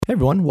Hey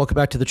everyone, welcome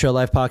back to the Trail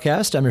Life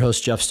Podcast. I'm your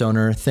host, Jeff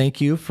Stoner.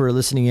 Thank you for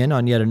listening in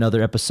on yet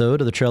another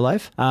episode of the Trail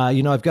Life.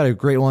 I've got a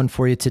great one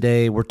for you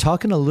today. We're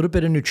talking a little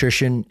bit of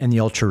nutrition and the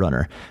ultra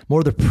runner,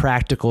 more the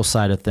practical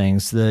side of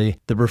things, the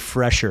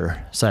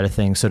refresher side of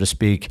things, so to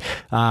speak.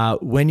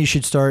 When you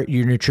should start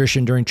your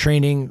nutrition during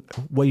training,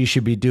 what you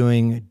should be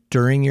doing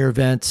during your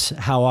events,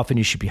 how often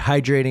you should be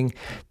hydrating,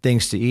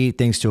 things to eat,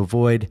 things to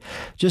avoid.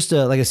 Just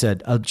like I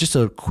said, just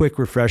a quick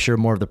refresher,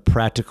 more of the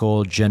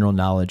practical general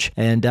knowledge.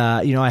 And,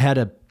 I had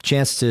a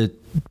chance to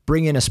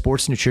bring in a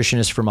sports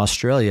nutritionist from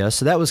Australia.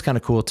 So that was kind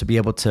of cool to be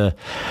able to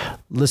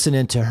listen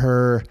into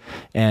her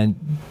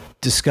and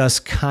discuss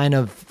kind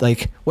of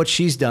like what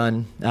she's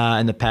done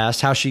in the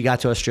past, how she got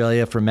to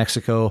Australia from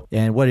Mexico,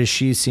 and what is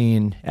she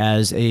seen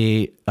as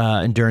a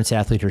endurance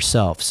athlete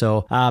herself.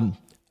 So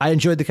I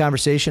enjoyed the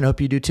conversation. I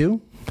hope you do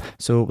too.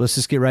 So let's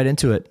just get right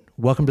into it.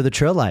 Welcome to the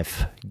Trail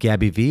Life,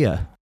 Gaby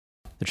Villa.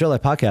 The Trail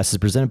Life Podcast is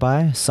presented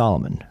by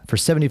Salomon. For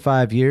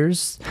 75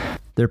 years,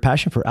 their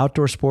passion for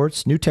outdoor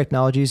sports, new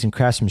technologies, and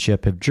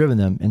craftsmanship have driven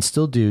them and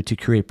still do to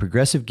create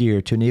progressive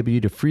gear to enable you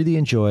to freely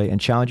enjoy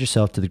and challenge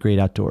yourself to the great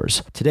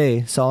outdoors.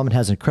 Today, Salomon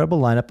has an incredible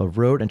lineup of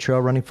road and trail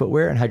running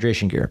footwear and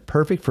hydration gear,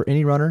 perfect for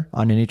any runner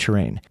on any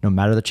terrain, no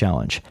matter the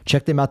challenge.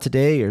 Check them out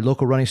today at your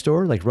local running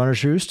store like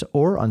Runner's Roost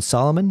or on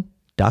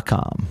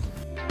Salomon.com.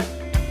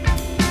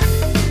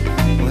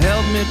 Well,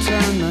 help me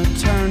turn the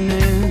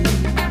turning.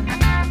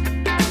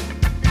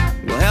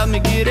 Well, help me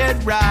get it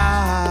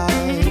right.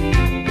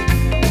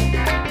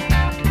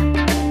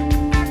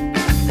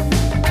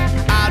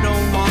 I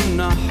don't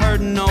wanna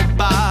hurt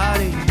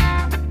nobody.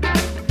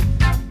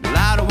 Well,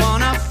 I don't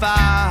wanna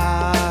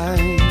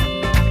fight.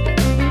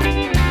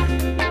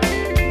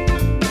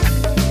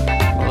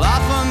 Well,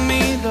 offer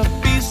me the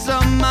peace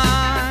of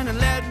mind and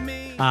let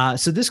me.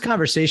 So this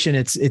conversation,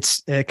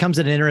 it comes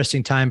at an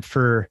interesting time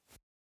for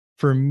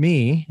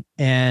me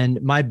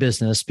and my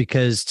business,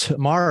 because today's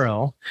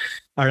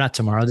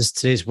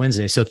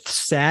Wednesday. So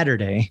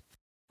Saturday,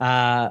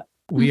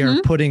 we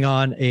are putting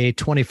on a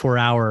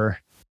 24-hour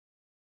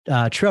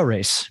trail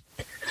race.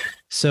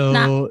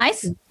 So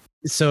nice.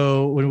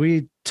 So when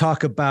we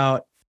talk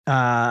about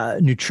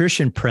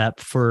nutrition prep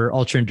for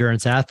ultra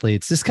endurance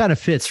athletes, this kind of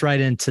fits right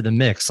into the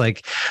mix.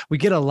 Like, we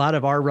get a lot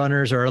of our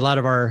runners or a lot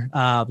of our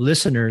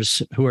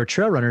listeners who are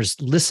trail runners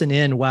listen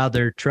in while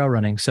they're trail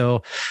running.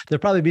 So there'll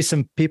probably be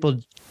some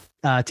people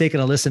taking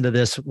a listen to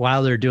this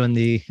while they're doing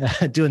the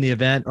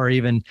event or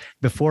even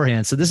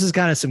beforehand. So this is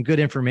kind of some good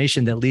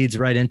information that leads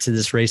right into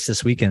this race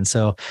this weekend.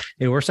 So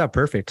it works out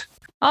perfect.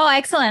 Oh,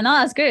 excellent. Oh,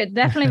 that's good.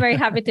 Definitely very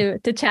happy to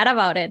chat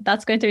about it.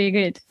 That's going to be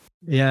good.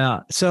 Yeah.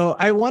 So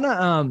I want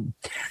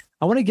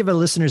to give our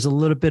listeners a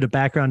little bit of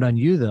background on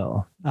you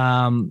though.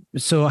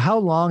 So how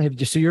long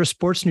so you're a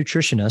sports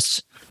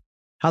nutritionist.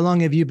 How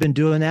long have you been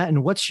doing that?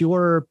 And what's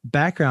your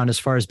background as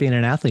far as being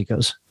an athlete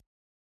goes?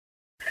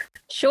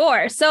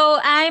 Sure. So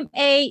I'm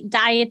a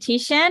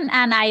dietitian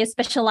and I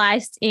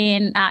specialized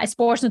in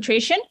sports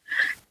nutrition.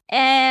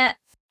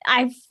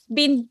 I've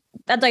been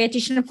a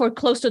dietitian for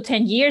close to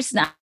 10 years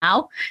now.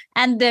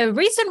 And the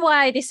reason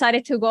why I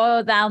decided to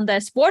go down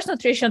the sports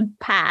nutrition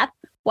path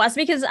was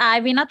because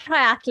I've been a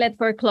triathlete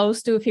for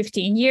close to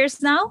 15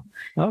 years now.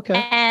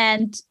 Okay.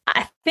 And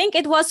I think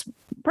it was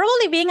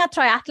probably being a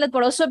triathlete,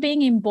 but also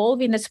being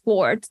involved in the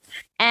sport.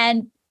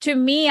 And to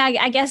me,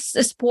 I guess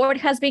sport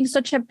has been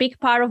such a big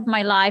part of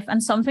my life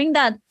and something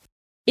that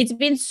it's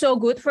been so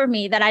good for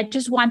me that I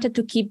just wanted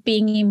to keep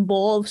being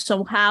involved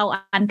somehow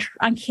and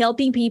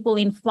helping people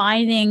in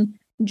finding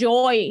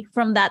joy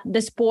from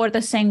the sport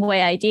the same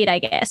way I did, I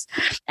guess.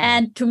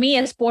 And to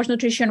me, sports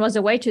nutrition was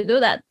a way to do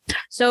that.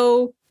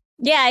 So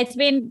yeah, it's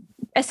been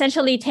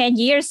essentially 10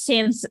 years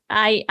since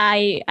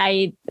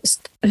I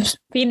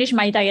finished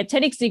my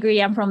dietetics degree,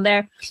 and from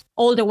there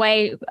all the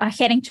way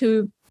heading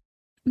to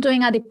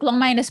doing a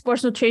diploma in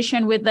sports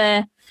nutrition with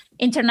the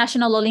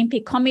International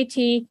Olympic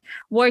Committee,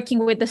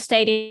 working with the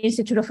State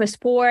Institute of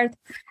Sport.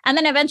 And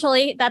then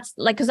eventually that's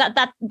like, because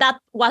that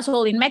was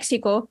all in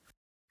Mexico.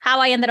 How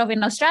I ended up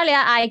in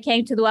Australia, I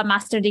came to do a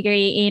master's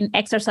degree in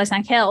exercise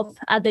and health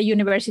at the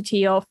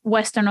University of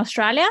Western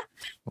Australia.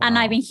 Wow. And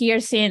I've been here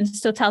since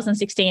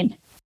 2016.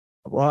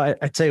 Well,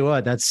 I tell you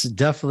what, that's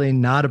definitely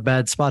not a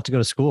bad spot to go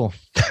to school.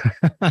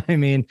 I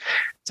mean,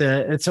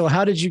 so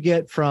how did you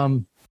get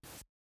from,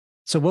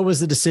 so what was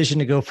the decision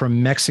to go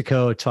from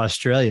Mexico to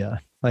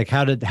Australia? Like,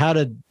 how did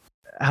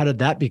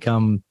that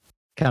become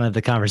kind of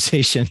the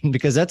conversation?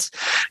 Because that's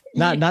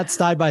not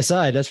side by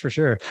side, that's for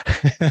sure.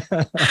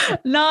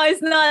 No,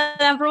 it's not.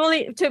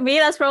 To me,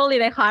 that's probably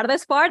the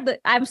hardest part.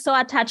 I'm so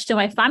attached to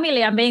my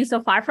family and being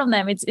so far from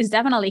them. It's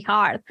definitely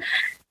hard.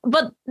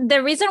 But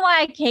the reason why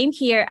I came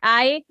here,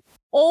 I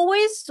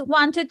always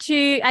wanted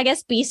to, I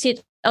guess,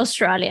 visit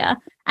Australia.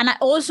 And I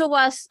also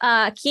was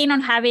keen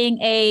on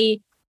having a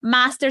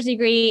master's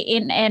degree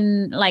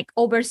in like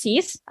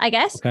overseas, I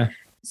guess. Okay.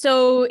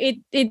 So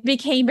it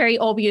became very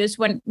obvious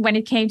when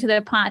it came to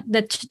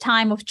the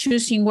time of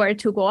choosing where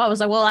to go. I was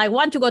like, well, I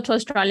want to go to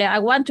Australia. I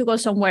want to go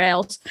somewhere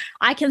else.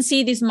 I can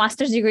see this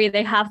master's degree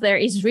they have there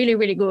is really,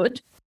 really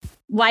good.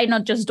 why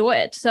not just do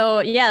it? So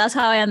yeah, that's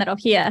how I ended up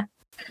here.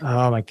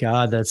 Oh my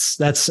God.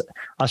 That's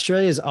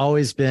Australia's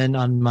always been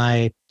on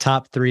my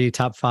top 3,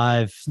 top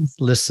 5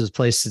 lists of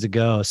places to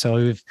go.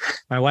 So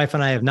my wife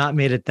and I have not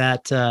made it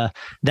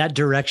that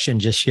direction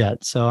just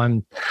yet. So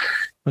I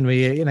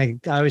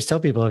always tell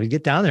people, if you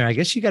get down there, I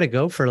guess you got to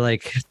go for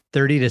like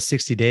 30 to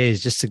 60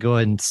 days just to go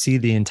and see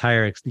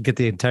get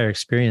the entire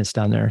experience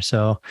down there.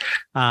 So,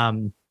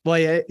 well,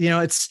 yeah,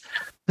 this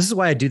is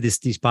why I do these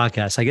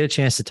podcasts. I get a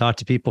chance to talk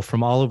to people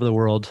from all over the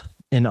world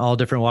in all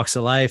different walks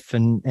of life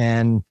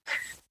and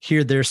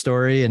hear their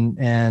story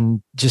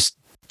and just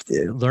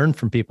learn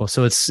from people.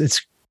 So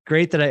it's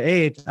great that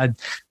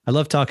I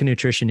love talking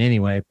nutrition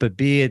anyway, but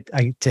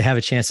to have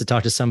a chance to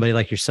talk to somebody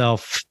like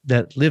yourself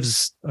that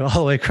lives all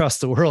the way across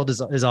the world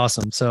is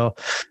awesome. So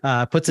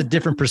puts a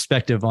different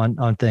perspective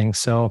on things.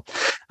 So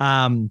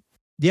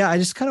yeah, I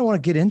just kind of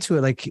want to get into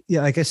it.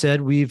 Like I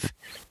said, we've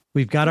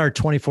got our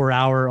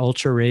 24-hour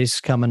ultra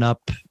race coming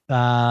up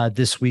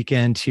this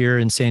weekend here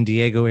in San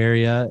Diego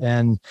area.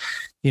 And,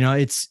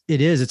 it's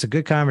a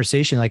good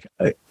conversation. Like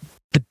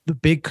the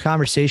big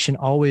conversation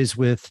always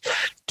with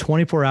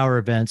 24-hour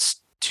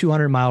events,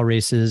 200-mile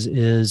races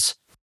is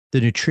the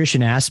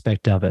nutrition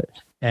aspect of it.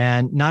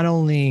 And not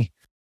only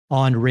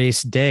on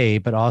race day,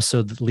 but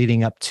also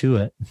leading up to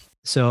it.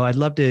 So I'd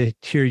love to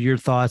hear your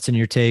thoughts and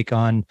your take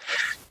on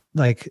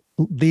like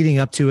leading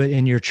up to it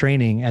in your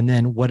training and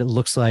then what it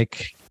looks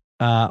like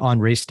on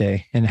race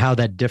day and how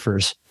that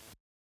differs.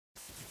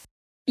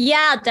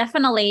 Yeah,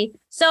 definitely.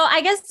 So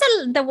I guess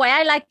the way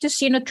I like to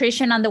see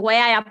nutrition and the way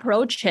I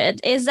approach it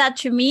is that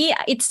to me,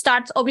 it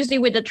starts obviously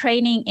with the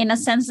training in a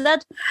sense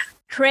that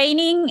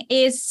training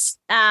is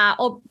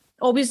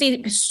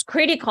obviously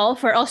critical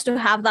for us to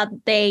have that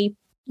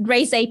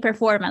race day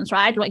performance,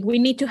 right? Like we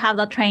need to have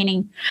that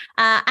training.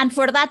 And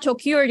for that to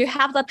occur, you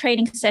have that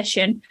training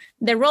session.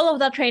 The role of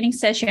that training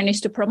session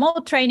is to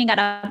promote training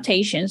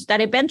adaptations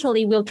that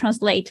eventually will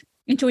translate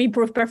into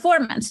improved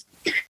performance.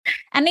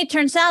 And it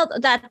turns out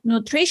that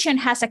nutrition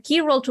has a key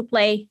role to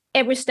play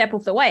every step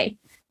of the way.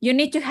 You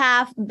need to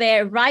have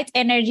the right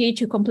energy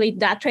to complete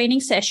that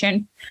training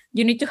session.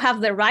 You need to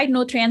have the right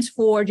nutrients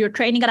for your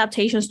training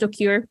adaptations to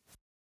occur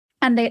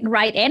and the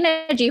right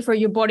energy for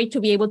your body to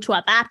be able to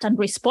adapt and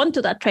respond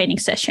to that training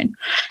session.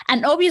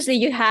 And obviously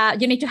you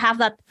need to have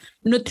that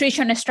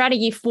nutrition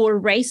strategy for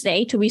race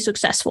day to be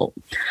successful.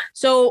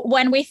 So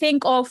when we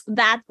think of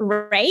that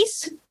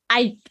race,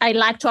 I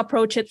like to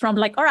approach it from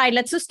like, all right,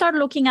 let's just start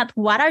looking at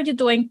what are you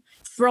doing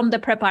from the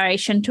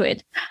preparation to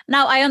it.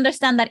 Now, I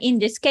understand that in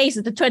this case,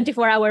 the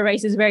 24-hour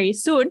race is very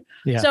soon.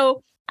 Yeah.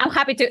 So I'm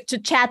happy to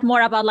chat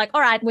more about like, all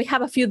right, we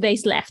have a few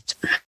days left.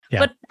 Yeah.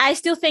 But I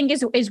still think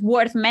it's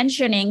worth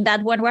mentioning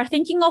that when we're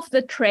thinking of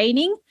the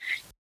training,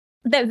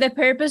 the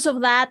purpose of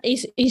that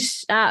is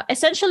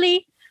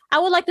essentially, I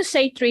would like to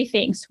say 3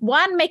 things.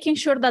 1, making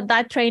sure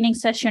that training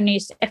session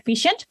is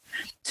efficient.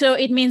 So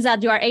it means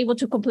that you are able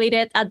to complete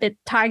it at the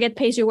target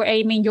pace you were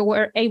aiming, you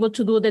were able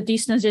to do the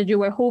distance that you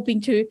were hoping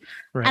to.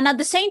 Right. And at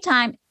the same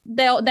time,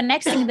 the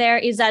next thing there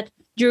is that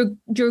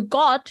your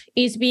gut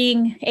is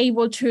being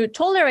able to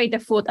tolerate the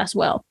food as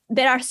well.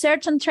 There are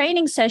certain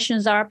training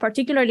sessions that are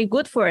particularly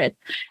good for it.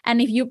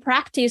 And if you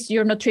practice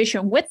your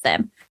nutrition with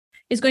them,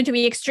 it's going to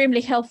be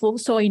extremely helpful.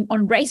 So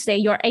on race day,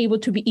 you're able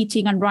to be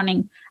eating and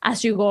running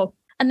as you go.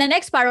 And the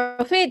next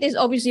part of it is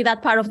obviously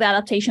that part of the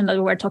adaptation that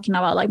we were talking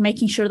about, like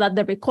making sure that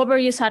the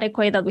recovery is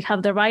adequate, that we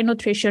have the right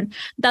nutrition,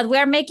 that we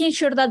are making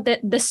sure that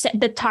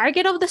the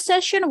target of the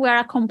session, we're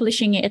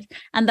accomplishing it,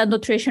 and that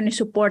nutrition is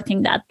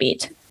supporting that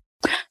bit.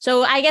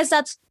 So I guess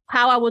that's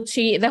how I would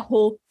see the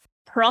whole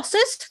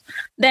process.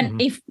 Then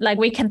if like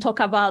we can talk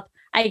about,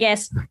 I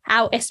guess,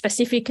 how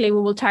specifically we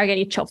will target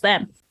each of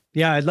them.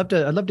 Yeah, I'd love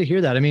to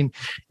hear that. I mean,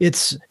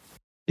 it's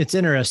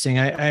interesting.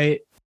 I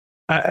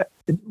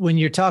when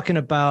you're talking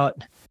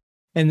about,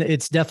 and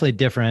it's definitely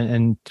different,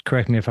 and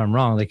correct me if I'm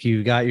wrong, like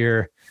you got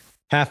your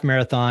half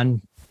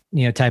marathon,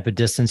 type of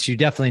distance, you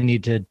definitely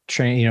need to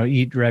train,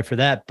 eat right for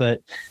that.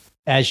 But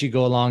as you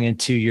go along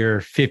into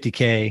your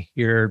 50K,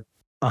 your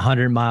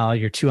 100-mile,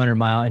 your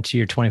 200-mile, into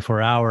your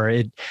 24-hour,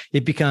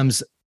 it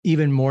becomes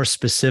even more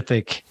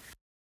specific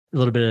a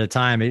little bit at a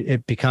time.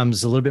 It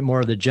becomes a little bit more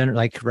of the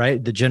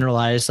the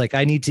generalized, like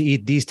I need to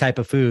eat these type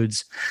of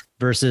foods,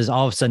 versus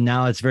all of a sudden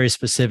now it's very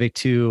specific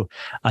to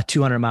a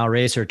 200-mile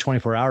race or a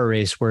 24-hour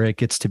race, where it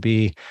gets to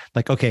be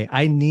like, okay,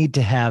 I need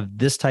to have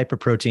this type of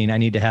protein. I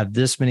need to have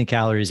this many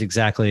calories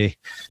exactly.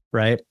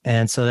 Right.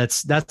 And so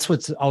that's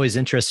what's always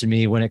interested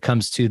me when it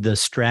comes to the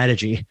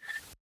strategy,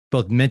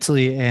 both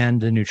mentally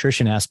and the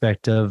nutrition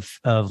aspect of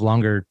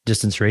longer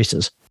distance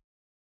races.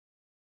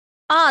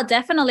 Oh,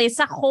 definitely. It's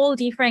a whole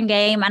different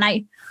game. And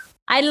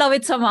I love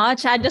it so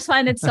much. I just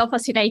find it so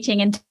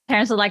fascinating in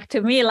terms of like,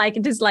 to me, like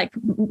it just like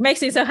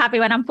makes me so happy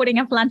when I'm putting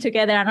a plan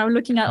together and I'm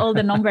looking at all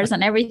the numbers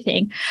and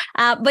everything.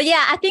 But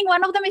yeah, I think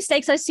one of the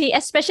mistakes I see,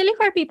 especially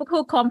for people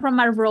who come from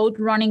a road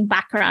running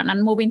background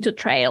and moving to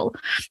trail,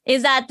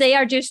 is that they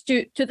are just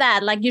to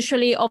that, like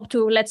usually up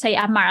to, let's say,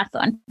 a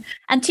marathon.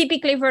 And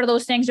typically for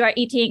those things, you are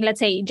eating, let's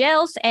say,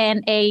 gels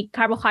and a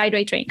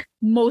carbohydrate drink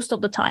most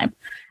of the time.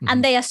 Mm-hmm.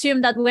 And they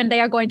assume that when they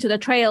are going to the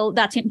trail,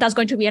 that's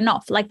going to be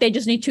enough. Like they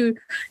just need to,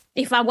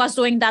 if I was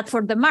doing that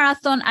for the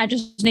marathon, I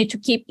just need to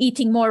keep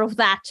eating more of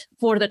that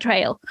for the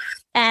trail.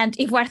 And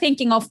if we're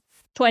thinking of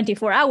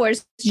 24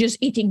 hours just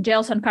eating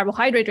gels and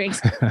carbohydrate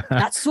drinks,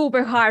 that's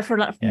super hard for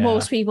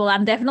most people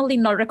and definitely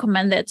not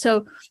recommended.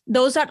 So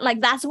those are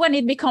like, that's when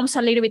it becomes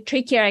a little bit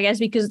trickier, I guess,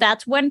 because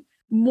that's when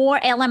more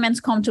elements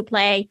come to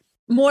play.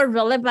 More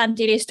relevant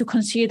it is to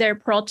consider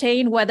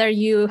protein, whether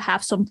you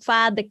have some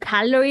fat, the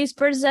calories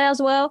per se as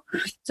well.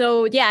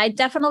 So yeah, it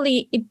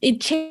definitely,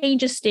 it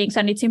changes things,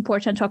 and it's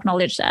important to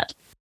acknowledge that.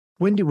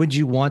 When would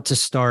you want to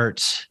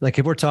start? Like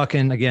if we're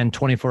talking, again,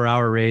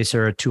 24-hour race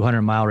or a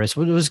 200-mile race,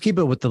 let's keep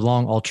it with the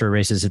long ultra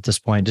races at this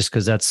point, just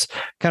because that's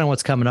kind of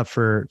what's coming up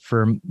for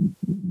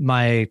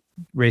my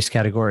race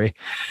category.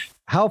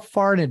 How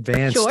far in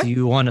advance do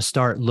you want to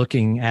start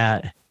looking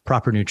at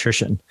proper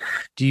nutrition?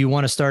 Do you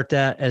want to start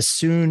that as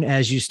soon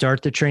as you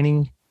start the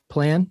training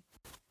plan?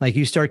 Like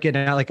you start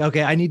getting out like,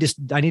 okay, I need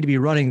to be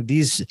running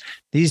these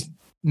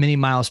many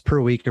miles per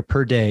week or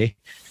per day.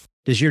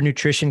 Does your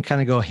nutrition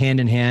kind of go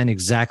hand in hand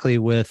exactly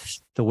with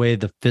the way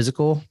the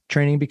physical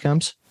training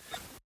becomes?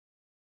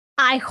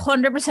 I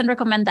 100%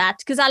 recommend that,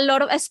 because a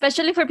lot of,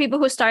 especially for people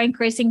who start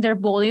increasing their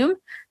volume,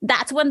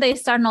 that's when they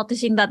start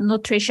noticing that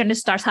nutrition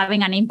starts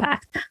having an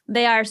impact.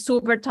 They are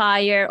super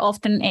tired,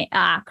 often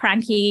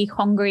cranky,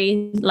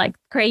 hungry, like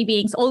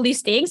cravings, all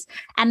these things.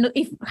 And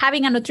if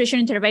having a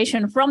nutrition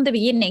intervention from the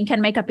beginning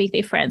can make a big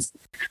difference.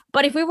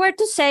 But if we were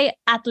to say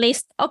at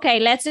least, okay,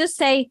 let's just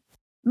say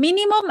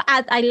minimum,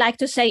 I like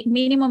to say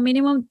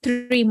minimum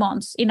 3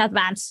 months in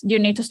advance, you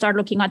need to start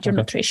looking at your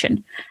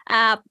nutrition.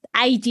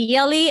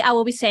 Ideally, I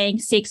will be saying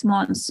 6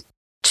 months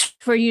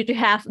for you to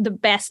have the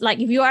best. Like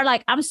if you are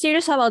like, I'm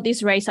serious about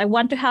this race, I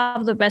want to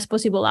have the best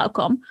possible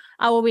outcome,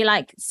 I will be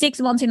like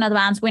 6 months in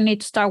advance, we need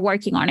to start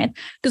working on it.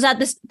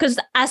 Because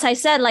as I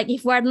said, like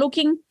if we're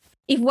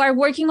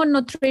working on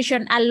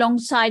nutrition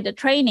alongside the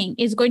training,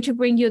 it's going to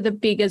bring you the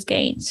biggest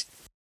gains.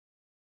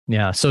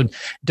 Yeah. So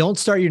don't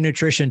start your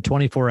nutrition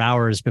 24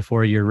 hours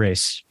before your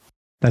race.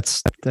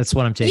 That's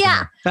what I'm taking.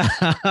 Yeah,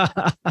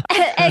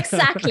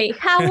 exactly.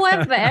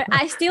 However,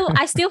 I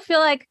still feel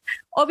like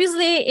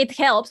obviously it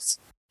helps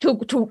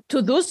to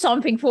do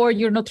something for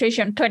your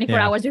nutrition 24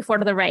 hours before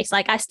the race.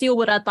 Like I still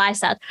would advise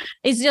that.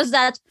 It's just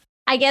that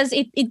I guess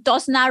it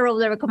does narrow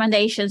the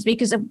recommendations,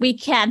 because we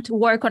can't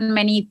work on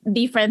many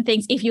different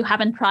things if you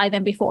haven't tried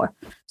them before.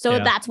 So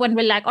that's when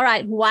we're like, all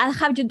right, what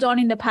have you done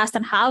in the past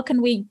and how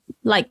can we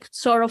like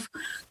sort of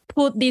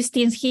put these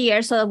things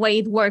here so that way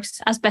it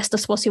works as best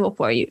as possible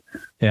for you.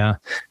 Yeah.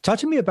 Talk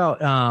to me about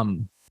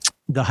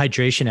the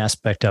hydration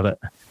aspect of it.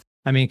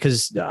 I mean,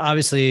 because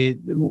obviously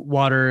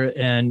water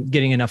and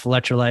getting enough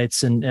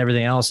electrolytes and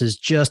everything else is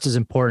just as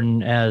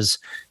important as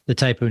the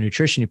type of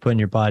nutrition you put in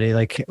your body.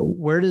 Like,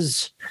 where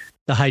does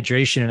the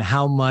hydration and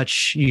how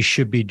much you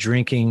should be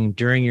drinking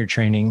during your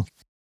training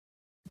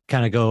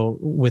kind of go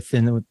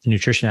within the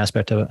nutrition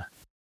aspect of it?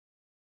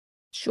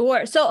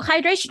 Sure. So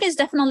hydration is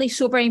definitely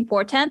super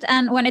important.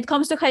 And when it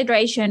comes to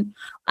hydration,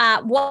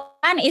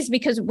 one is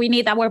because we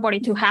need our body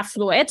to have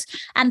fluids.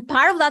 And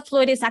part of that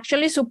fluid is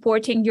actually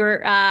supporting your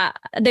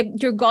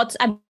gut's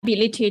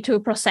ability to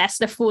process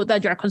the food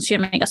that you're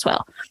consuming as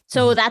well.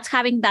 So that's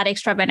having that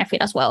extra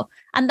benefit as well.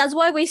 And that's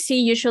why we see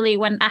usually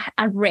when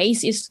a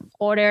race is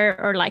hotter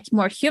or like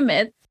more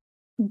humid,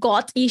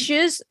 gut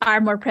issues are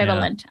more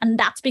prevalent. And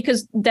that's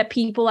because the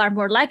people are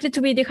more likely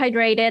to be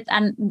dehydrated,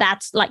 and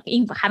that's like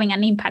having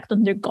an impact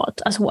on their gut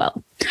as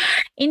well.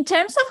 In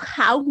terms of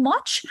how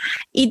much,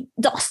 it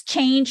does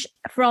change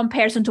from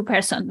person to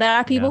person. There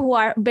are people who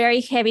are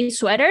very heavy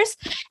sweaters,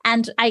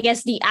 and I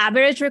guess the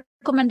average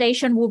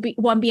recommendation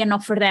won't be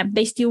enough for them.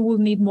 They still will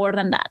need more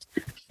than that.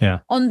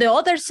 On the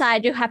other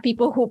side, you have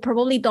people who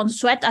probably don't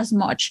sweat as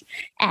much,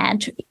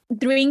 and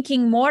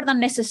drinking more than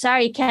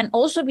necessary can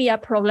also be a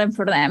problem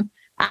for them.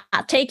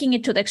 Taking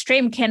it to the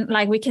extreme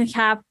we can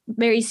have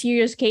very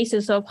serious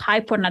cases of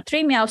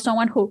hyponatremia, of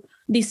someone who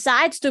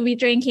decides to be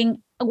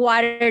drinking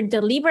water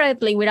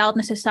deliberately without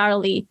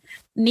necessarily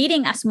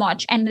needing as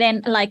much, and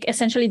then like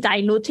essentially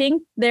diluting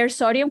their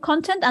sodium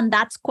content, and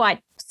that's quite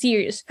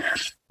serious.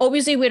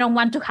 Obviously, we don't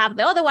want to have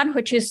the other one,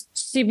 which is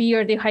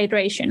severe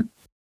dehydration.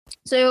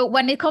 So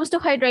when it comes to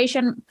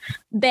hydration,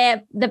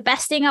 the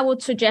best thing I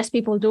would suggest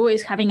people do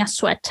is having a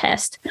sweat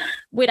test.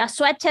 With a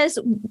sweat test,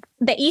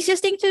 the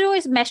easiest thing to do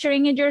is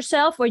measuring it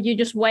yourself, where you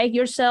just weigh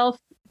yourself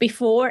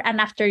before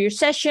and after your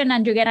session,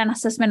 and you get an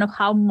assessment of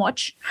how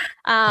much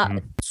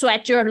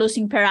sweat you're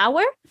losing per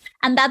hour.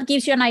 And that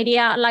gives you an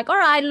idea like, all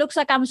right, looks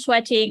like I'm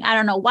sweating,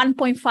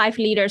 1.5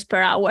 liters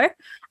per hour.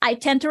 I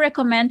tend to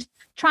recommend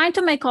trying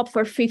to make up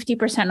for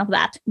 50% of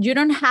that. You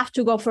don't have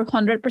to go for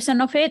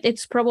 100% of it.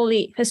 It's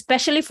probably,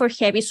 especially for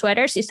heavy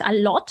sweaters, is a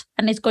lot.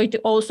 And it's going to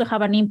also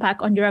have an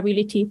impact on your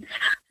ability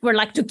for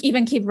like to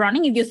even keep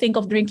running. If you think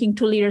of drinking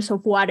 2 liters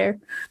of water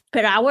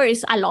per hour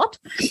is a lot.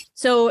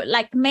 So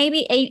like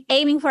maybe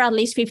aiming for at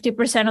least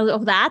 50%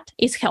 of that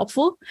is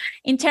helpful.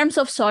 In terms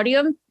of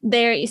sodium,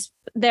 there's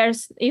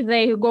if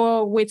they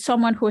go with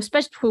someone who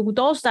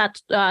does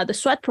that, the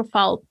sweat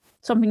profile,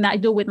 something that I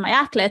do with my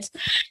athletes,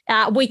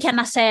 we can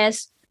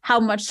assess how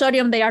much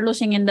sodium they are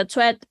losing in the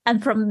sweat.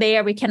 And from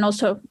there, we can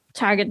also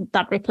target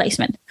that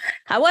replacement.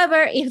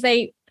 However, if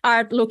they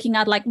are looking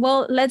at like,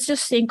 well, let's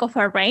just think of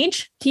a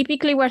range.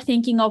 Typically, we're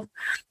thinking of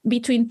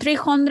between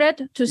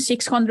 300 to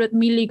 600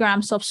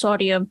 milligrams of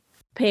sodium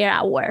per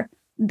hour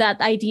that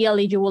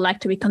ideally you would like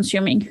to be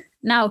consuming.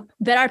 Now,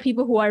 there are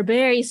people who are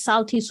very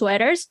salty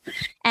sweaters,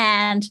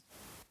 and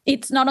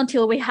it's not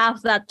until we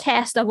have that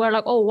test that we're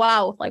like, oh,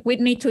 wow, like we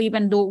need to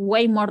even do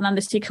way more than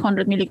the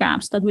 600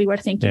 milligrams that we were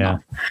thinking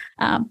of.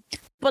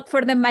 But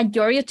for the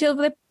majority of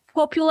the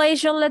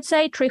population, let's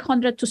say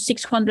 300 to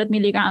 600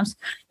 milligrams,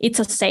 it's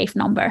a safe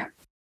number.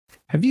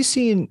 Have you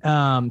seen,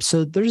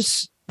 so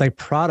there's like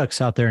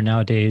products out there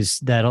nowadays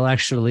that'll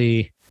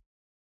actually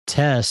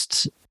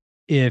test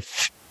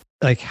if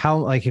like how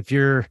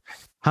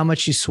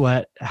much you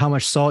sweat, how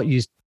much salt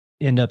you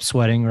end up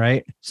sweating,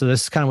 right? So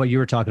this is kind of what you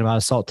were talking about,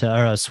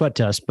 a sweat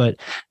test. But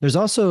there's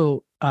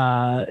also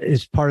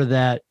as part of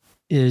that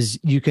is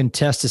you can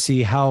test to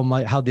see how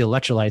the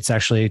electrolytes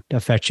actually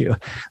affect you.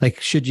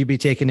 Like, should you be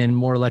taking in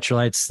more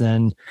electrolytes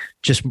than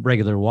just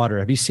regular water?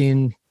 Have you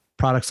seen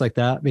products like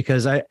that?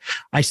 Because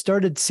I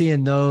started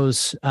seeing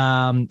those.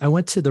 I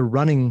went to the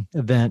running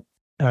event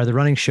or the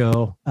running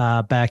show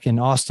back in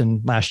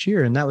Austin last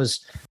year, and that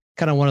was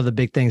kind of one of the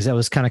big things that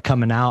was kind of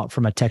coming out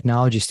from a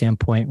technology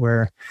standpoint,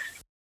 where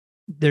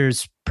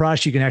there's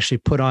products you can actually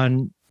put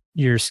on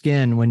your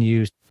skin when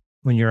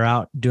you're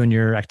out doing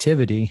your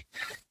activity,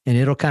 and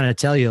it'll kind of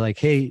tell you like,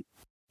 hey,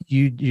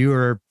 you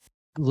are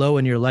low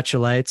in your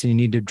electrolytes and you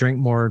need to drink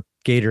more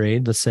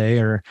Gatorade, let's say,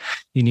 or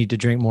you need to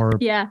drink more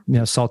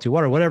salty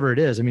water, whatever it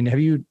is. I mean, have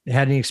you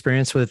had any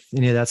experience with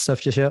any of that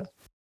stuff just yet?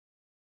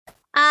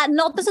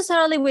 Not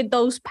necessarily with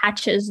those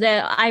patches.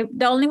 The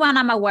only one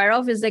I'm aware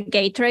of is the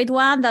Gatorade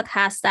one that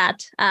has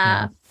that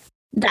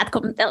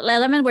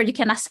element where you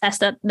can assess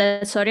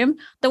the sodium.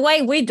 The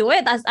way we do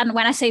it, and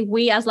when I say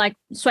we as like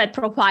sweat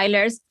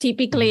profilers,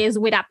 typically is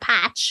with a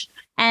patch.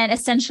 And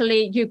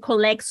essentially you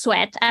collect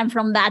sweat, and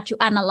from that you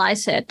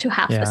analyze it to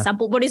have a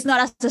sample. But it's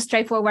not as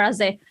straightforward as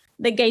the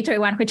Gatorade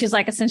one, which is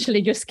like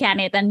essentially you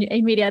scan it and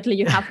immediately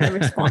you have the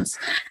response.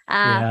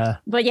 But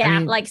I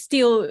mean, like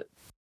still.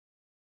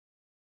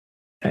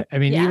 I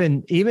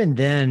mean, even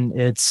then,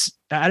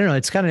 I don't know.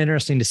 It's kind of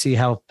interesting to see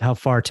how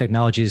far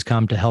technology has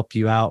come to help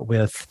you out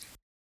with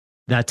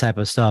that type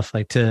of stuff.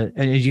 Like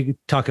and you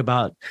talk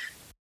about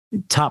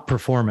top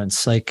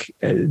performance, like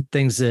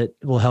things that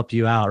will help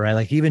you out, right?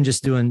 Like even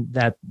just doing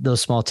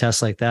those small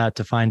tests like that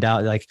to find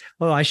out like,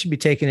 oh, I should be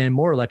taking in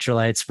more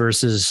electrolytes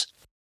versus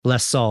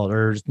less salt,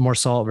 or more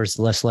salt versus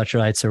less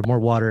electrolytes, or more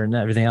water and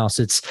everything else.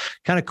 It's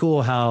kind of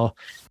cool how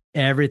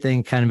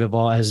everything kind of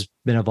has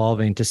been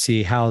evolving to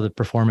see how the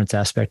performance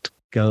aspect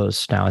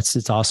goes now.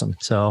 It's awesome.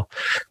 So,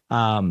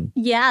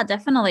 yeah,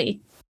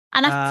 definitely.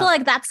 And I feel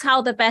like that's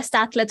how the best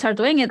athletes are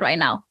doing it right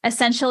now.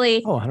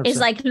 Essentially, it's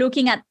like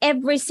looking at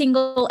every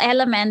single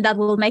element that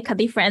will make a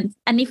difference.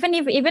 And even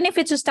if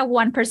it's just a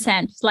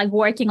 1%, like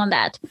working on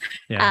that.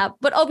 Yeah.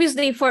 But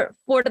obviously for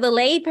the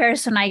lay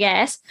person, I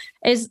guess,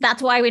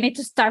 that's why we need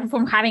to start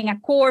from having a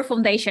core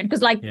foundation.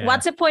 Because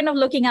what's the point of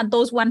looking at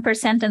those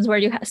 1% where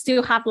you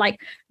still have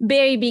like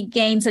very big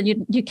gains that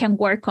you can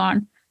work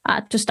on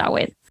to start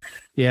with?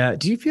 Yeah.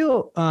 Do you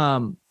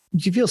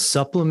feel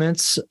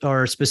supplements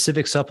or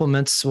specific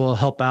supplements will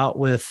help out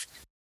with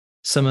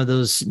some of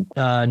those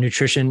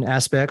nutrition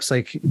aspects,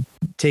 like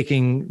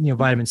taking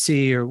vitamin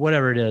C or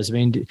whatever it is? I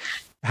mean,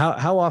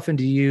 how often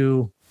do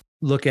you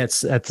look at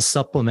the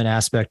supplement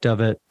aspect of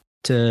it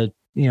to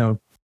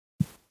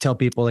tell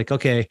people like,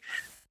 okay,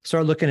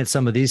 start looking at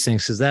some of these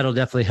things, because that'll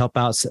definitely help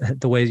out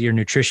the way your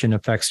nutrition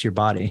affects your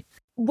body?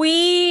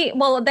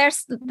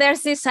 There's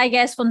this, I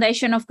guess,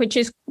 foundation of which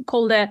is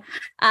called the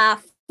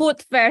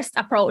food first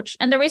approach.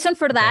 And the reason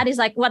for that is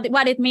like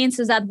what it means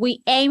is that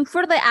we aim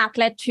for the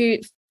athlete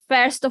to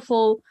first of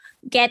all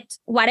get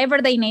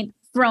whatever they need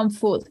from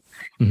food.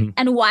 Mm-hmm.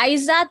 And why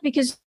is that?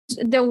 Because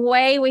the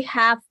way we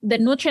have the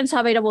nutrients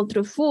available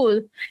through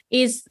food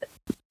is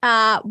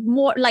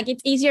more like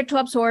it's easier to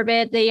absorb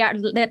it. The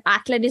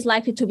athlete is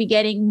likely to be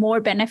getting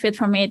more benefit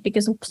from it,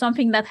 because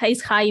something that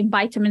is high in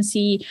vitamin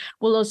C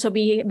will also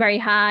be very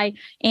high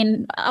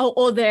in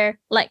other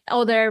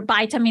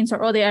vitamins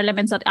or other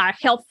elements that are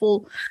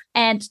helpful.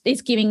 And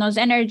it's giving us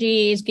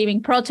energy, it's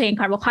giving protein,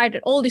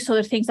 carbohydrate, all these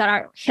other things that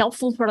are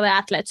helpful for the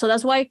athlete. So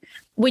that's why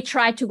we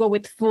try to go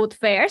with food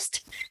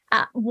first.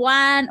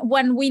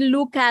 When we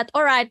look at,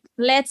 all right,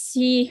 let's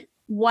see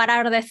what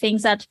are the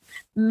things that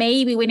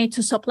maybe we need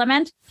to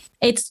supplement.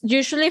 It's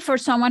usually for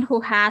someone who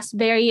has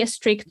very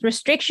strict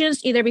restrictions,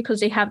 either because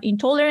they have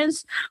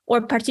intolerance or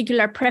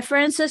particular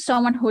preferences,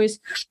 someone who is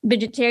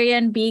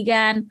vegetarian,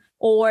 vegan,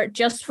 or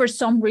just for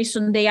some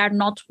reason they are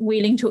not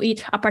willing to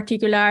eat a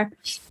particular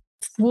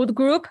food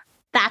group.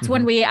 That's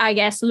when we, I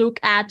guess, look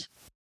at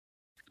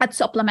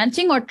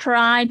supplementing or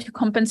trying to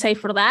compensate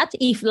for that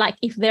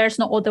if there's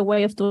no other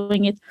way of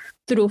doing it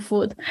through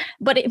food.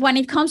 But when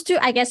it comes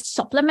to, I guess,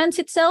 supplements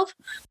itself,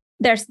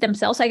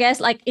 I guess,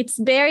 like it's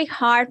very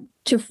hard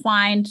to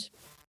find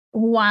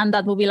one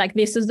that will be like,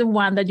 this is the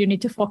one that you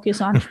need to focus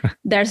on.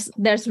 There's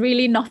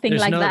really nothing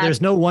like that.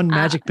 There's no one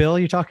magic pill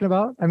you're talking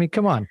about. I mean,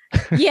 come on.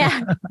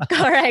 Yeah,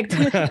 correct.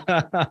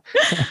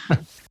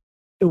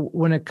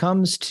 When it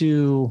comes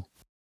to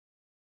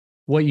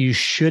what you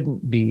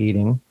shouldn't be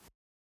eating,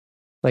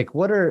 like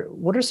what are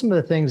some of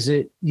the things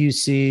that you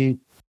see?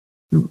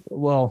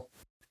 Well,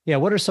 yeah,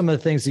 what are some of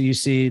the things that you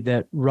see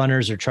that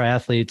runners or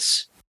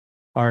triathletes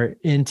are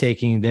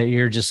intaking that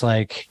you're just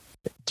like,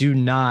 do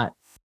not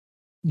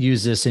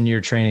use this in your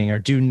training, or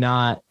do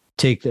not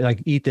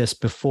eat this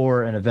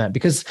before an event?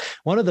 Because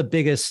one of the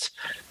biggest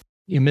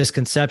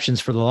misconceptions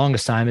for the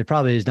longest time, it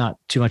probably is not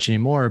too much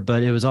anymore,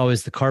 but it was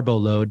always the carbo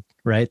load,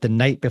 right? The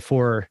night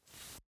before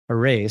a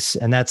race.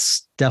 And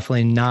that's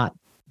definitely not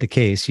the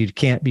case. You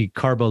can't be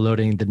carbo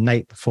loading the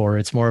night before.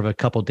 It's more of a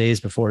couple days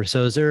before.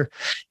 So is there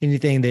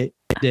anything that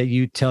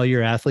you tell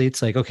your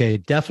athletes, like, okay,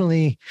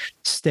 definitely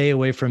stay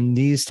away from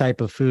these type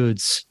of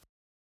foods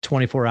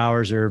 24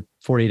 hours or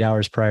 48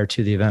 hours prior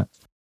to the event?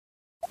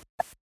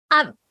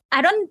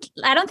 I don't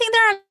think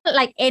there are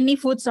like any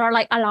foods that are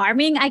like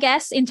alarming, I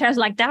guess, in terms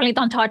of like definitely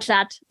don't touch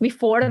that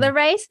before the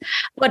race.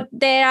 But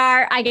there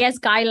are, I guess,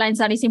 guidelines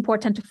that is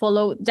important to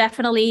follow.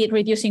 Definitely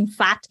reducing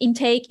fat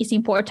intake is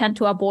important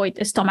to avoid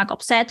a stomach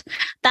upset.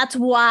 That's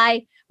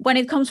why when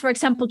it comes, for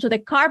example, to the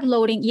carb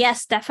loading,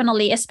 yes,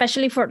 definitely,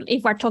 especially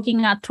if we're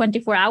talking a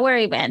 24-hour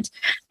event,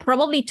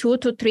 probably 2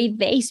 to 3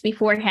 days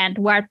beforehand,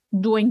 we're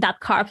doing that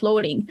carb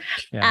loading.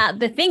 Yeah.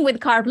 The thing with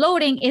carb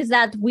loading is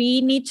that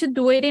we need to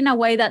do it in a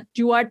way that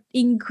you are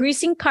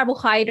increasing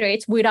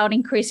carbohydrates without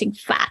increasing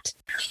fat.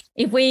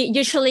 If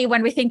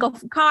when we think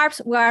of carbs,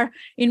 we're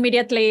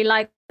immediately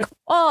like,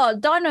 oh,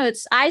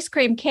 donuts, ice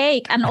cream,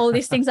 cake, and all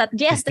these things that,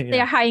 yes, they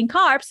are high in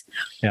carbs.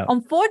 Yeah.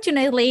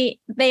 Unfortunately,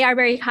 they are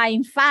very high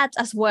in fat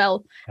as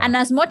well. Yeah. And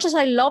as much as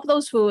I love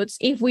those foods,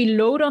 if we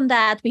load on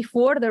that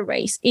before the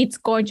race, it's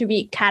going to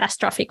be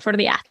catastrophic for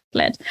the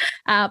athlete.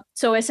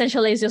 So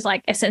essentially, it's just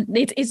like,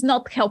 it's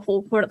not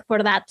helpful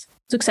for that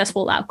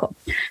successful outcome.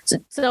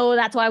 So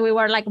that's why we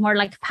were like more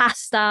like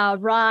pasta,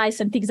 rice,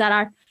 and things that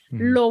are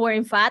lower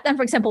in fat. And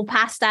for example,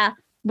 pasta,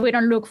 we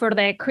don't look for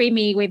the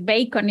creamy with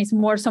bacon. It's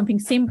more something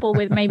simple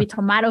with maybe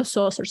tomato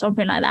sauce or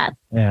something like that.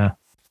 Yeah.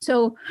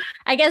 So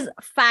I guess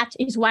fat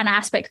is one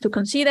aspect to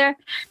consider.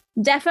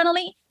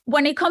 Definitely,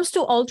 when it comes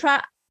to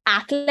ultra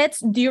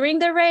athletes during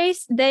the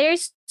race,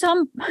 it's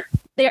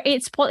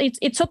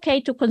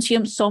okay to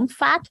consume some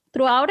fat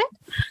throughout it.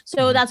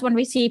 So that's when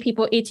we see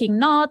people eating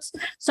nuts,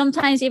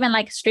 sometimes even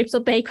like strips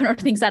of bacon or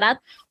things like that.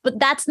 But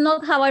that's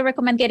not how I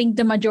recommend getting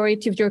the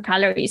majority of your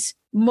calories.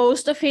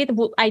 Most of it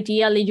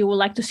ideally you would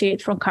like to see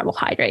it from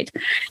carbohydrate.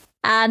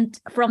 And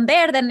from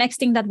there, the next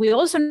thing that we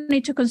also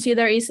need to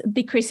consider is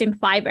decreasing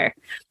fiber,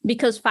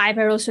 because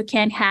fiber also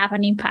can have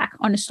an impact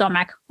on the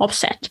stomach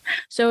upset.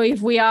 So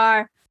if we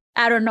are,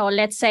 I don't know,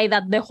 let's say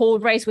that the whole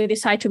race we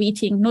decide to be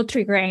eating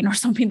Nutri-Grain or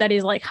something that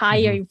is like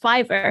higher in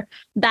fiber,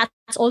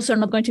 that's also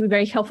not going to be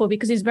very helpful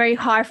because it's very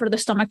hard for the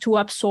stomach to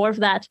absorb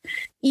that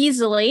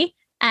easily.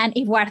 And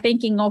if we're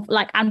thinking of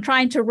like, I'm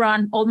trying to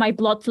run, all my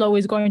blood flow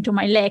is going to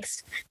my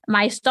legs,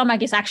 my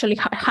stomach is actually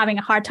having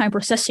a hard time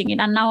processing it.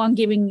 And now I'm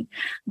giving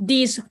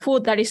this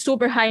food that is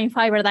super high in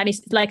fiber, that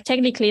is like,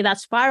 technically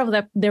that's part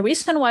of the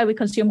reason why we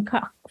consume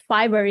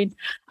fiber in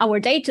our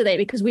day-to-day,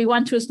 because we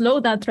want to slow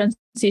that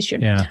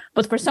transition. Yeah.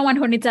 But for someone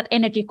who needs that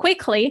energy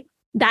quickly,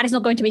 that is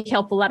not going to be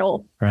helpful at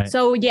all. Right.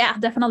 So yeah,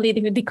 definitely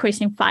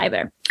decreasing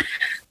fiber.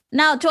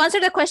 Now, to answer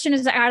the question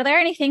is, are there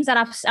any things that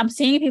I'm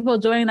seeing people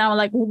doing now?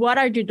 Like, what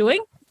are you doing?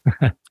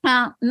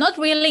 Not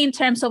really in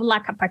terms of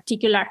like a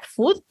particular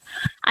food.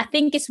 I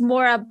think it's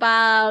more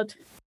about,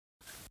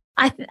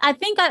 I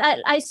think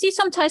I see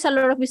sometimes a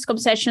lot of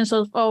misconceptions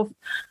of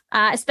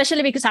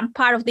especially because I'm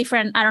part of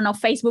different, I don't know,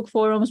 Facebook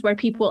forums where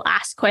people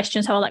ask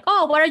questions about like,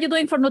 oh, what are you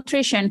doing for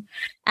nutrition?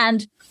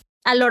 And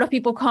a lot of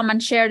people come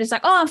and share this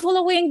like, oh, I'm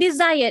following this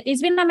diet.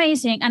 It's been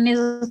amazing. And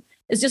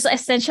it's just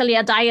essentially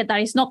a diet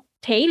that is not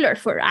tailored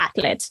for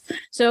athletes.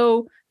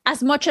 So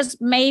as much as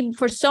maybe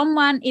for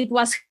someone it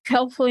was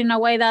helpful in a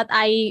way that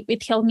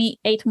it helped me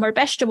eat more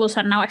vegetables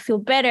and now I feel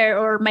better,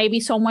 or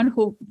maybe someone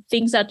who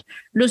thinks that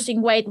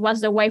losing weight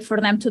was the way for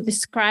them to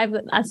describe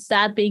it as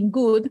that being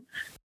good,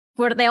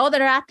 for the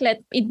other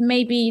athlete it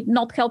may be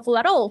not helpful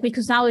at all,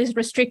 because now it's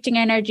restricting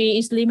energy,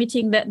 is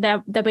limiting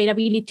the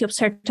availability of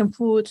certain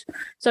foods.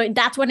 So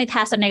that's when it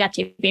has a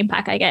negative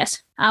impact, I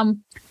guess.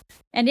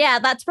 And yeah,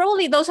 that's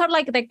probably, those are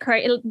like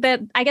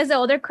I guess the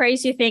other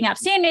crazy thing I've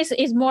seen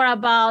is more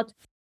about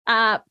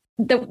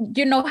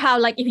you know how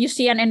like if you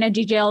see an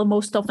energy gel,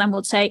 most of them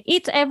would say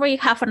eat every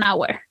half an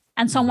hour.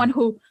 And someone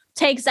who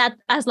takes that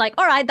as like,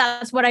 all right,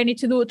 that's what I need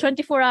to do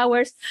 24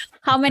 hours.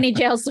 How many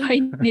gels do I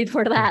need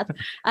for that?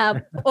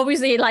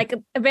 Obviously, like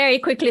very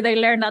quickly they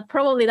learn that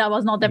probably that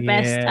was not the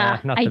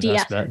best not idea. The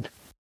best bet.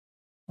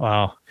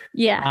 Wow.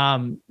 Yeah.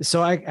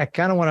 So I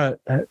kind of want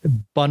to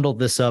bundle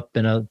this up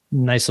in a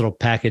nice little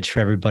package for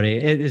everybody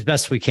as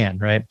best we can,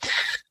 right?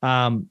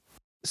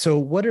 So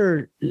what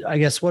are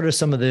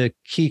some of the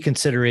key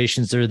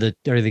considerations or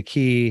the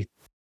key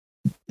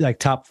like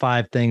top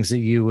 5 things that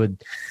you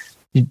would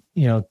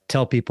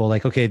tell people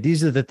like, okay,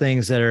 these are the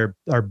things that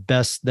are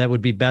best, that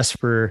would be best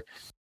for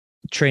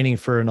training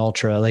for an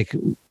ultra, like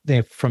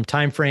from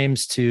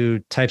timeframes to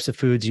types of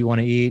foods you want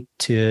to eat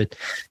to,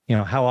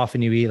 how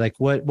often you eat, like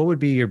what would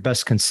be your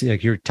best,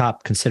 your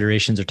top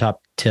considerations or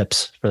top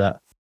tips for that?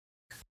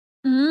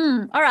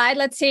 All right,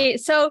 let's see.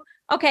 So,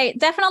 okay,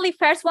 definitely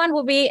first one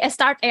will be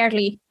start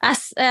early.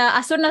 As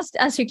soon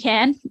as you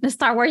can,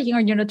 start working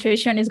on your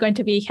nutrition is going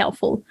to be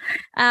helpful.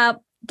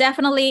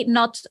 Definitely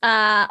not.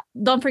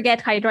 Don't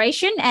forget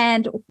hydration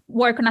and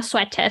work on a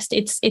sweat test.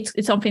 It's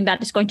something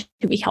that is going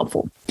to be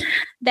helpful.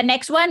 The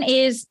next one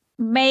is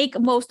make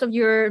most of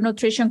your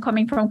nutrition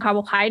coming from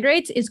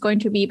carbohydrates is going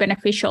to be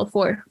beneficial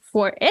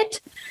for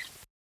it,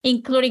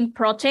 including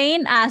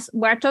protein. As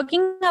we're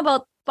talking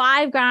about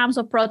 5 grams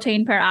of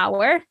protein per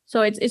hour,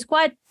 so it's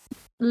quite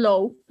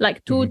low,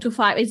 like 2 to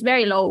 5. It's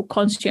very low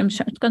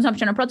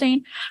consumption of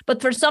protein, but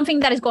for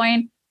something that is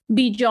going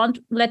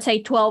beyond, let's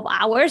say 12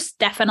 hours,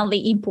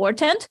 definitely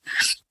important.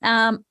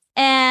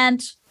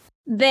 And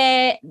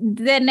the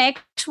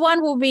next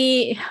one will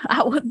be,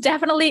 I would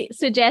definitely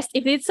suggest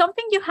if it's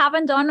something you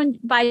haven't done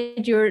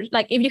if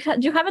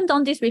you haven't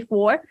done this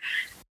before,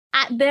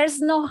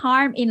 there's no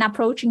harm in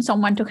approaching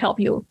someone to help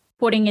you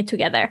putting it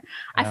together. Yeah.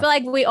 I feel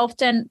like we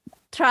often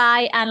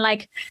try and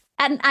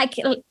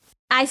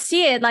I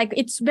see it like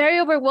it's very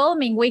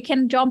overwhelming. We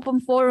can jump on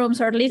forums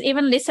or at least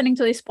even listening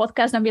to this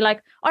podcast and be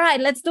like, all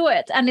right, let's do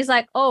it. And it's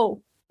like, oh,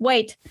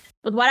 wait,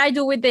 but what I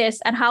do with this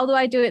and how do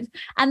I do it?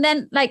 And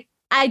then like,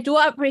 I do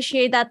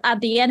appreciate that at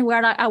the end,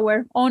 we're like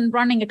our own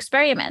running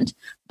experiment.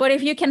 But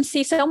if you can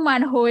see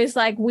someone who is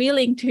like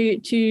willing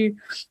to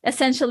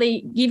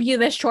essentially give you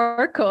the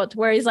shortcut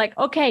where it's like,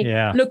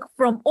 okay, look,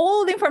 from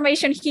all the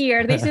information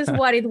here, this is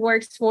what it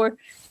works for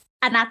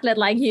an athlete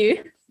like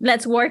you.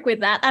 Let's work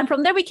with that. And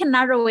from there, we can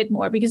narrow it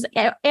more because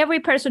every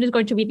person is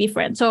going to be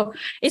different. So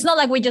it's not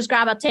like we just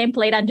grab a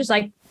template and just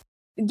like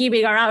give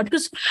it around.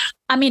 Because,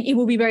 I mean, it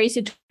would be very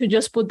easy to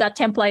just put that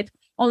template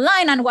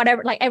online and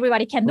whatever, like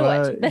everybody can do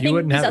it. The thing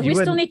is that we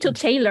still need to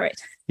tailor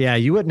it. Yeah,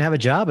 you wouldn't have a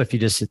job if you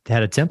just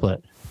had a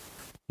template,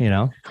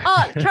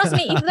 Oh, trust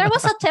me, if there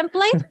was a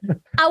template,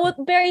 I would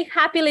very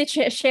happily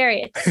share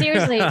it.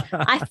 Seriously,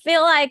 I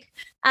feel like...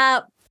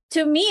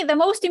 to me, the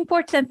most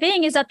important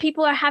thing is that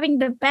people are having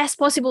the best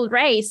possible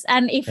race.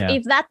 And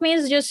if that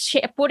means just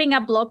putting a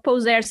blog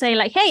post there saying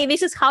like, hey,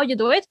 this is how you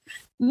do it,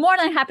 more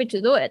than happy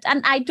to do it.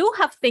 And I do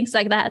have things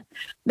like that.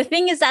 The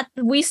thing is that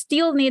we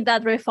still need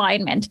that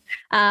refinement.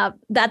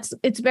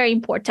 It's very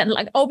important.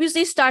 Like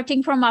obviously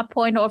starting from a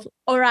point of,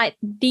 all right,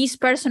 this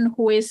person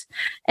who is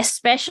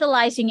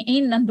specializing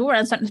in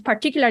endurance and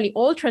particularly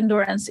ultra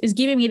endurance is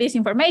giving me this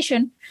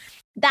information.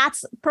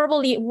 That's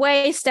probably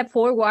way step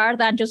forward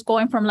than just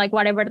going from like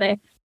whatever the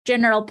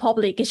general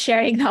public is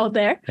sharing out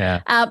there.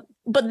 Yeah.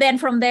 But then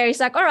from there,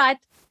 it's like, all right,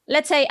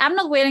 let's say I'm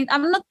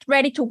not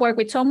ready to work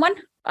with someone.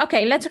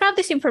 Okay, let's grab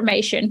this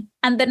information.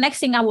 And the next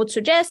thing I would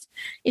suggest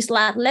is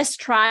let's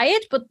try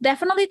it, but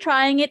definitely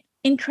trying it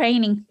in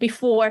training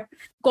before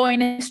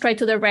going straight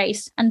to the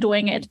race and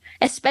doing it,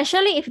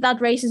 especially if that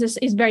race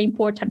is very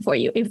important for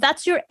you. If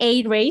that's your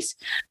A race,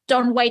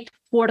 don't wait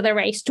for the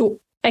race to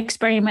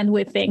experiment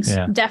with things.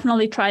 Yeah.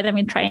 Definitely try them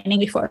in training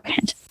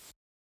beforehand.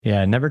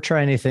 Yeah, never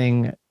try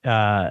anything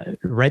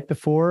right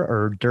before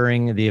or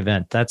during the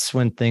event. That's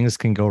when things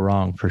can go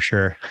wrong for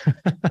sure.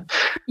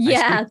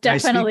 Yeah,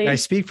 definitely. I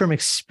speak from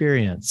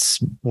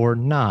experience or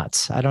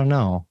not. I don't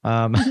know.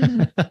 Well,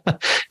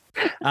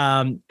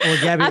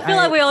 Gaby, I feel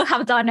like we all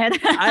have done it.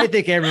 I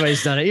think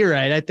everybody's done it. You're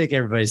right. I think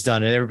everybody's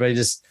done it. Everybody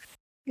just,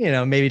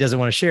 maybe doesn't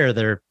want to share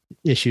their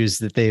issues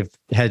that they've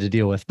had to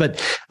deal with.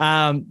 But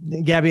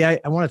Gaby, I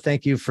want to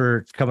thank you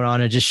for coming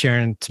on and just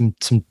sharing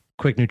some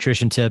quick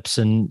nutrition tips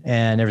and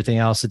everything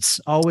else. It's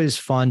always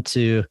fun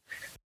to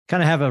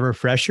kind of have a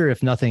refresher,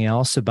 if nothing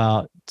else,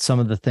 about some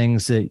of the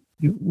things that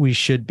we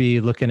should be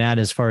looking at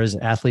as far as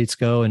athletes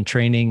go and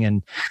training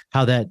and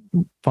how that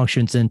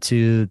functions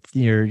into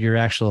your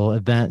actual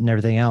event and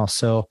everything else.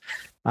 So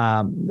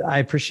I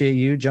appreciate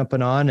you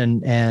jumping on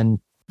and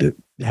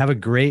have a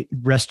great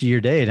rest of your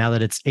day now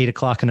that it's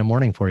 8:00 in the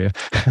morning for you.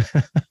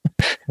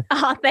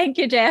 Oh, thank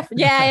you, Jeff.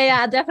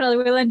 Yeah, definitely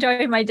will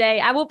enjoy my day.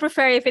 I will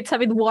prefer if it's a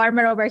bit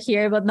warmer over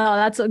here, but no,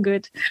 that's so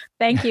good.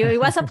 Thank you. It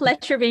was a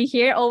pleasure being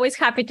here. Always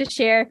happy to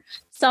share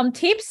some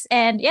tips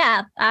and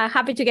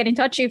happy to get in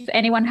touch if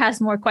anyone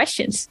has more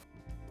questions.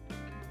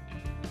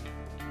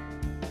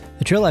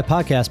 The Trail Life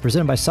Podcast,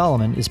 presented by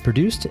Solomon, is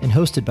produced and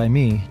hosted by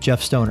me,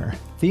 Jeff Stoner.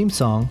 Theme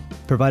song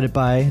provided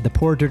by the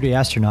Poor Dirty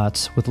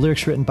Astronauts, with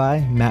lyrics written by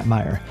Matt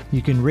Meyer.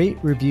 You can rate,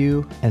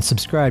 review, and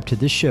subscribe to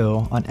this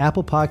show on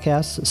Apple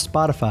Podcasts,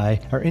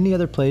 Spotify, or any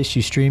other place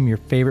you stream your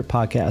favorite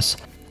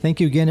podcasts. Thank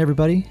you again,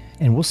 everybody,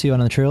 and we'll see you on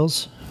the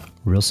trails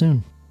real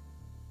soon.